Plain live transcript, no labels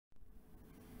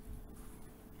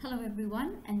Hello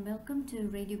everyone and welcome to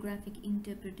Radiographic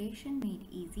Interpretation Made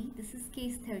Easy. This is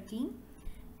case 13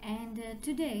 and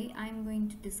today I'm going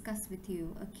to discuss with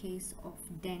you a case of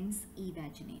dens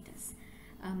evaginatus.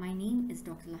 My name is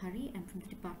Dr. Lahari. I'm from the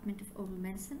Department of Oral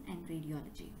Medicine and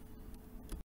Radiology.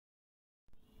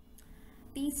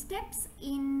 The steps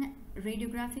in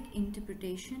radiographic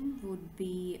interpretation would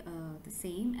be the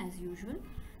same as usual.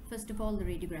 First of all, the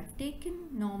radiograph taken,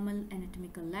 normal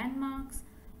anatomical landmarks,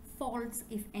 faults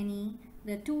if any,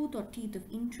 the tooth or teeth of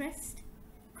interest,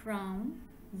 crown,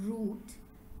 root,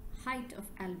 height of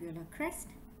alveolar crest,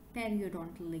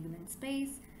 periodontal ligament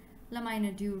space,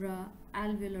 lamina dura,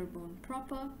 alveolar bone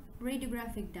proper,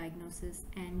 radiographic diagnosis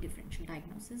and differential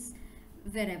diagnosis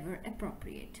wherever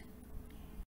appropriate.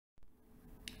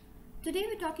 Today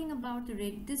we're talking about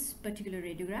this particular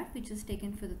radiograph which is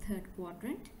taken for the third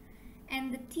quadrant,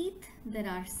 and the teeth that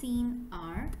are seen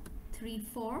are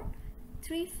 3-4,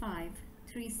 3-5,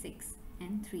 3-6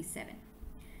 and 3-7.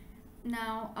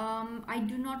 Now I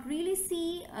do not really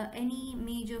see any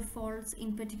major faults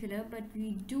in particular, but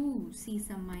we do see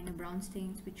some minor brown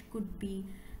stains which could be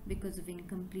because of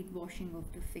incomplete washing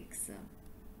of the fixer.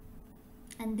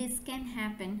 And this can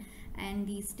happen, and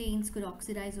these stains could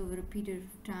oxidize over a period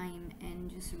of time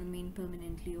and just remain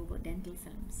permanently over dental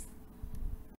films.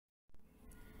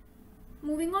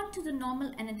 Moving on to the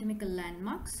normal anatomical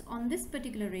landmarks. On this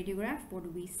particular radiograph, what do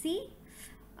we see?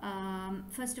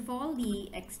 First of all,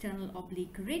 the external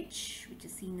oblique ridge, which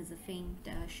is seen as a faint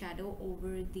shadow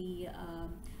over the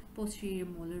posterior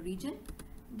molar region.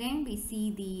 Then we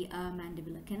see the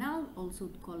mandibular canal,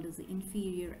 also called as the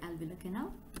inferior alveolar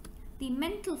canal. The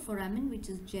mental foramen, which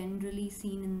is generally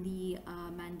seen in the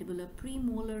mandibular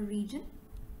premolar region.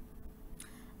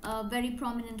 Very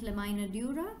prominent lamina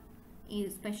dura,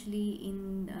 especially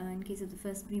in case of the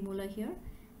first premolar here,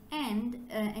 and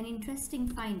an interesting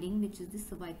finding, which is the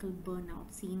cervical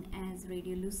burnout, seen as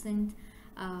radiolucent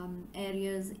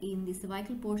areas in the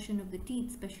cervical portion of the teeth,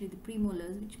 especially the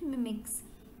premolars, which mimics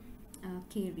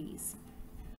caries.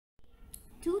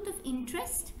 Tooth of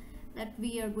interest that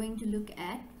we are going to look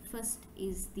at first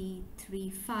is the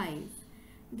 3-5.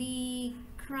 The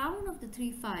crown of the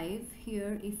 3-5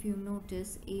 here, if you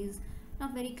notice, is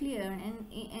not very clear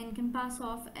and can pass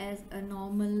off as a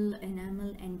normal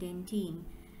enamel and dentine,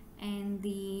 and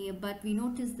but we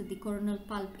notice that the coronal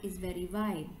pulp is very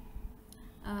wide.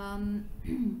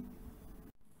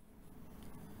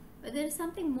 But there is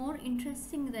something more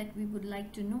interesting that we would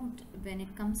like to note when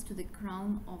it comes to the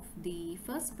crown of the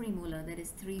first premolar, that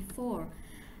is 3-4.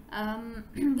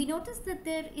 We notice that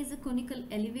there is a conical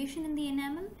elevation in the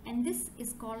enamel, and this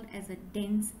is called as a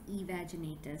dens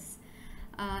evaginatus.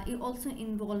 It also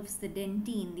involves the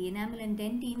dentine, the enamel and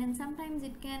dentine, and sometimes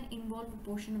it can involve a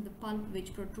portion of the pulp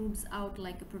which protrudes out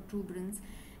like a protuberance,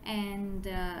 and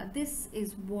this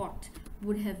is what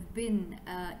would have been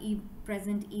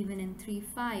present even in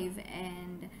 3-5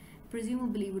 and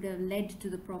presumably would have led to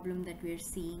the problem that we are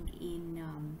seeing in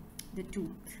the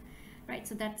tooth. Right,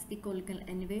 so that's the conical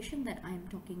elevation that I am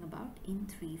talking about in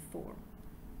 3-4.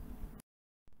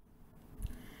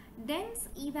 Dens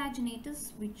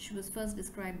evaginatus, which was first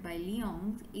described by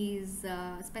Leong, is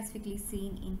specifically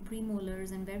seen in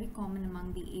premolars and very common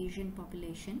among the Asian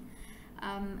population.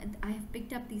 I have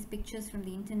picked up these pictures from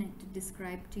the internet to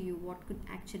describe to you what could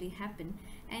actually happen,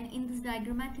 and in this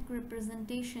diagrammatic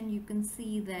representation you can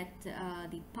see that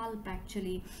the pulp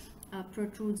actually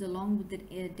protrudes along with the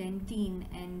dentine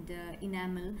and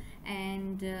enamel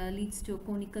and leads to a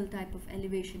conical type of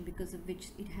elevation, because of which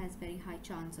it has very high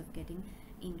chance of getting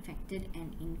infected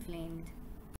and inflamed.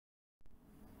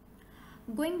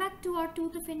 Going back to our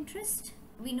tooth of interest,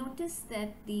 we notice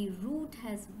that the root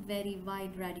has very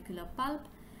wide radicular pulp,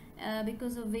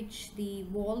 because of which the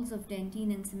walls of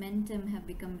dentine and cementum have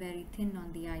become very thin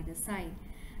on the either side.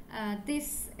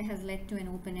 This has led to an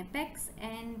open apex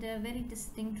and a very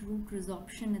distinct root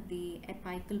resorption at the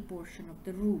apical portion of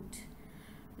the root.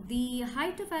 The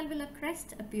height of alveolar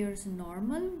crest appears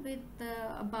normal, with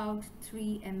about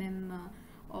 3 mm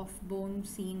of bone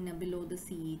seen below the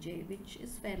CEJ, which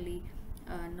is fairly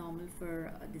normal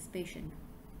for this patient.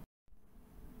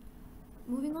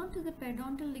 Moving on to the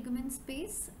periodontal ligament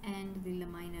space and the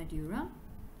lamina dura,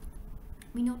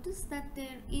 we notice that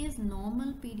there is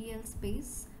normal PDL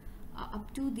space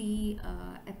up to the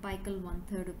apical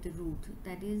 1/3 of the root,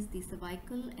 that is the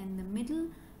cervical and the middle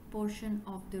portion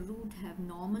of the root have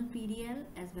normal PDL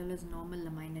as well as normal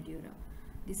lamina dura.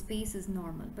 The space is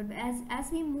normal, but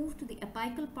as we move to the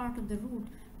apical part of the root,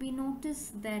 we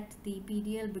notice that the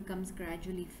PDL becomes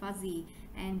gradually fuzzy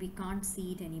and we can't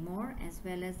see it anymore, as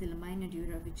well as the lamina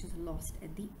dura, which is lost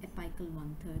at the apical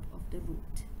 1/3 of the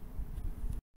root.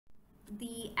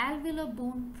 The alveolar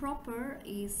bone proper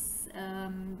is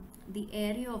the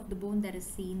area of the bone that is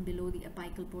seen below the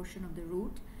apical portion of the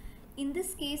root. In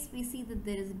this case, we see that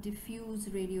there is a diffuse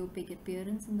radiopaque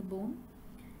appearance in the bone,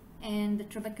 and the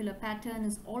trabecular pattern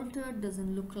is altered,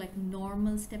 doesn't look like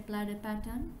normal stepladder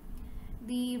pattern.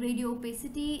 The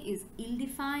radiopacity is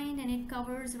ill-defined, and it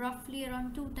covers roughly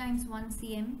around 2 times 1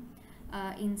 cm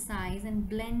in size and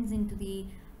blends into the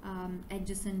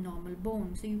adjacent normal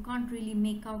bone. So you can't really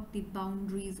make out the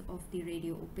boundaries of the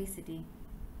radioopacity.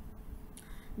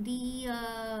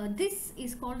 This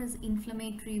is called as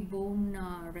inflammatory bone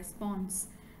response,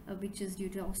 which is due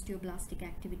to osteoblastic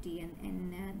activity,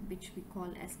 and which we call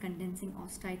as condensing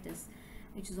osteitis,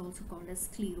 which is also called as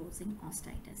sclerosing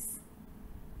osteitis.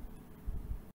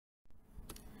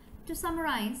 To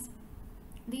summarize,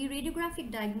 the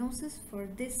radiographic diagnosis for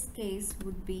this case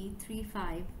would be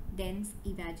 3-5 dense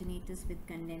evaginatus with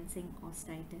condensing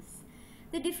osteitis.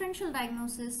 The differential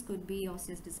diagnosis could be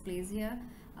osseous dysplasia,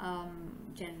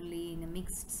 generally in a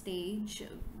mixed stage,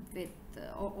 with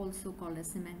also called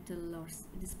as cemental or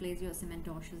dysplasia or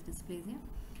cementosseous dysplasia,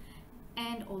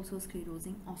 and also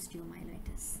sclerosing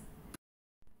osteomyelitis.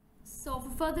 So for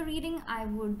further reading, I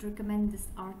would recommend this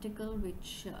article,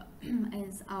 which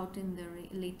is out in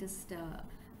the latest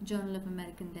Journal of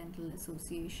American Dental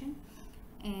Association,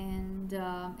 and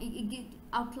it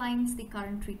outlines the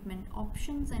current treatment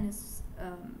options, and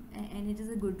it is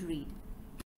a good read.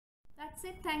 That's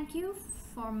it. Thank you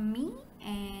for me,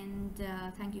 and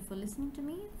thank you for listening to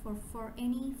me. For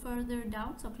any further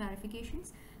doubts or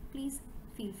clarifications, please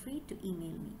feel free to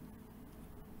email me.